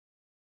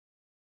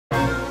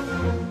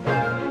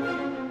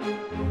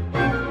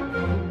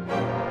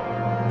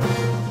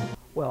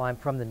I'm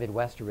from the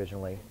Midwest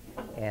originally,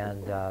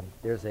 and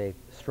there's a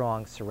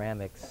strong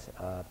ceramics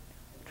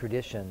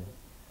tradition.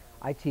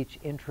 I teach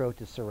Intro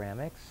to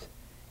Ceramics,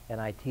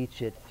 and I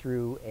teach it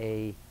through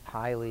a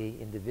highly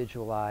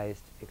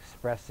individualized,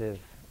 expressive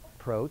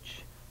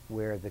approach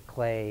where the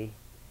clay,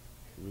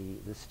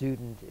 the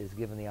student is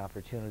given the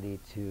opportunity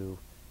to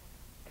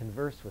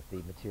converse with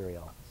the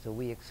material. So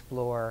we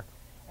explore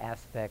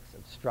aspects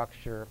of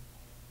structure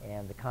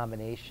and the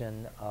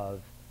combination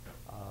of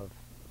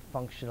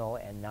functional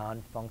and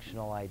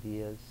non-functional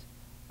ideas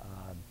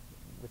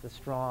with a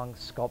strong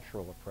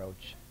sculptural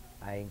approach.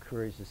 I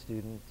encourage the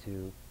student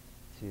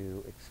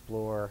to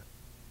explore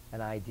an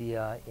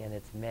idea in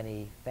its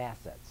many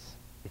facets.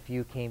 If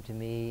you came to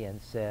me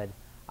and said,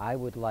 I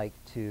would like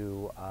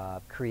to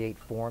create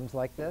forms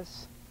like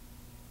this,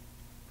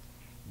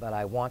 but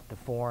I want the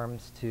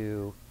forms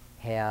to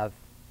have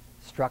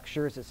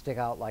structures that stick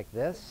out like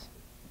this,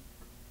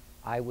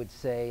 I would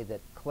say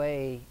that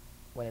clay,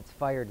 when it's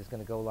fired, is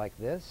going to go like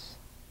this.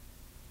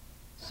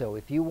 So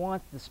if you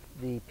want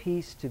the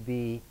piece to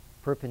be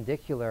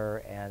perpendicular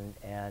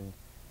and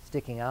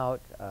sticking out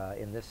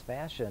in this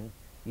fashion,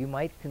 you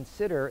might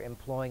consider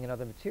employing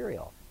another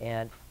material.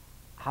 And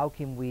how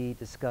can we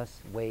discuss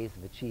ways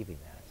of achieving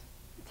that?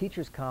 The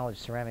Teachers College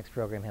Ceramics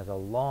program has a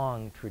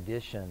long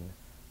tradition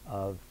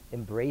of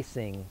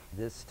embracing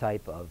this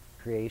type of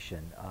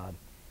creation.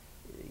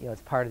 You know,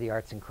 it's part of the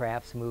arts and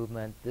crafts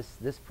movement.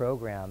 This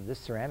program, this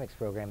ceramics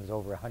program, is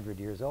over 100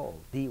 years old.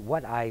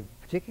 What I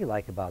particularly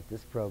like about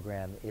this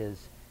program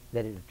is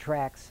that it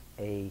attracts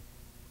a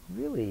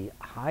really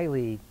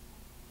highly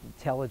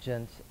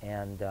intelligent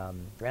and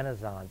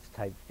Renaissance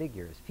type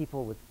figures,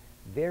 people with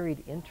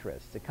varied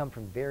interests that come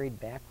from varied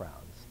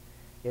backgrounds.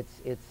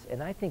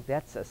 And I think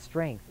that's a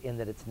strength in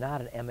that it's not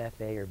an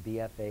MFA or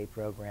BFA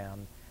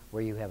program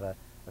where you have a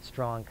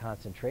strong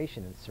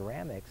concentration in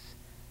ceramics.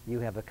 You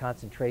have a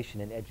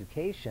concentration in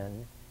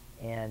education,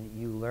 and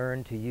you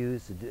learn to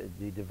use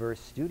the diverse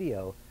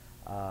studio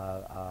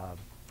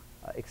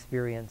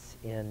experience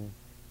in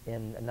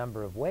a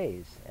number of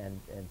ways and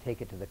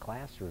take it to the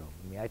classroom.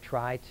 I mean, I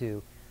try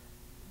to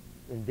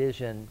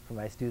envision for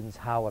my students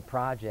how a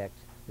project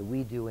that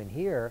we do in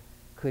here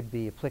could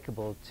be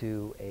applicable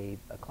to a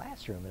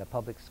classroom in a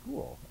public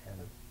school,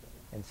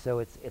 and so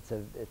it's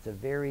a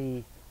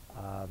very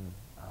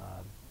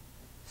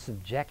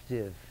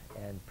subjective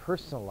and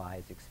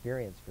personalized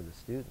experience for the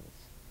students.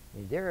 I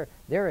mean,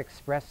 they're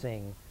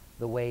expressing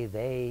the way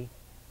they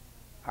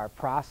are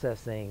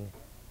processing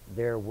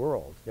their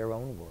world, their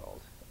own world,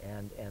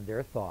 and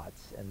their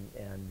thoughts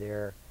and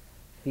their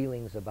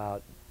feelings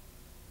about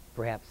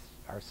perhaps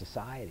our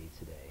society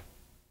today.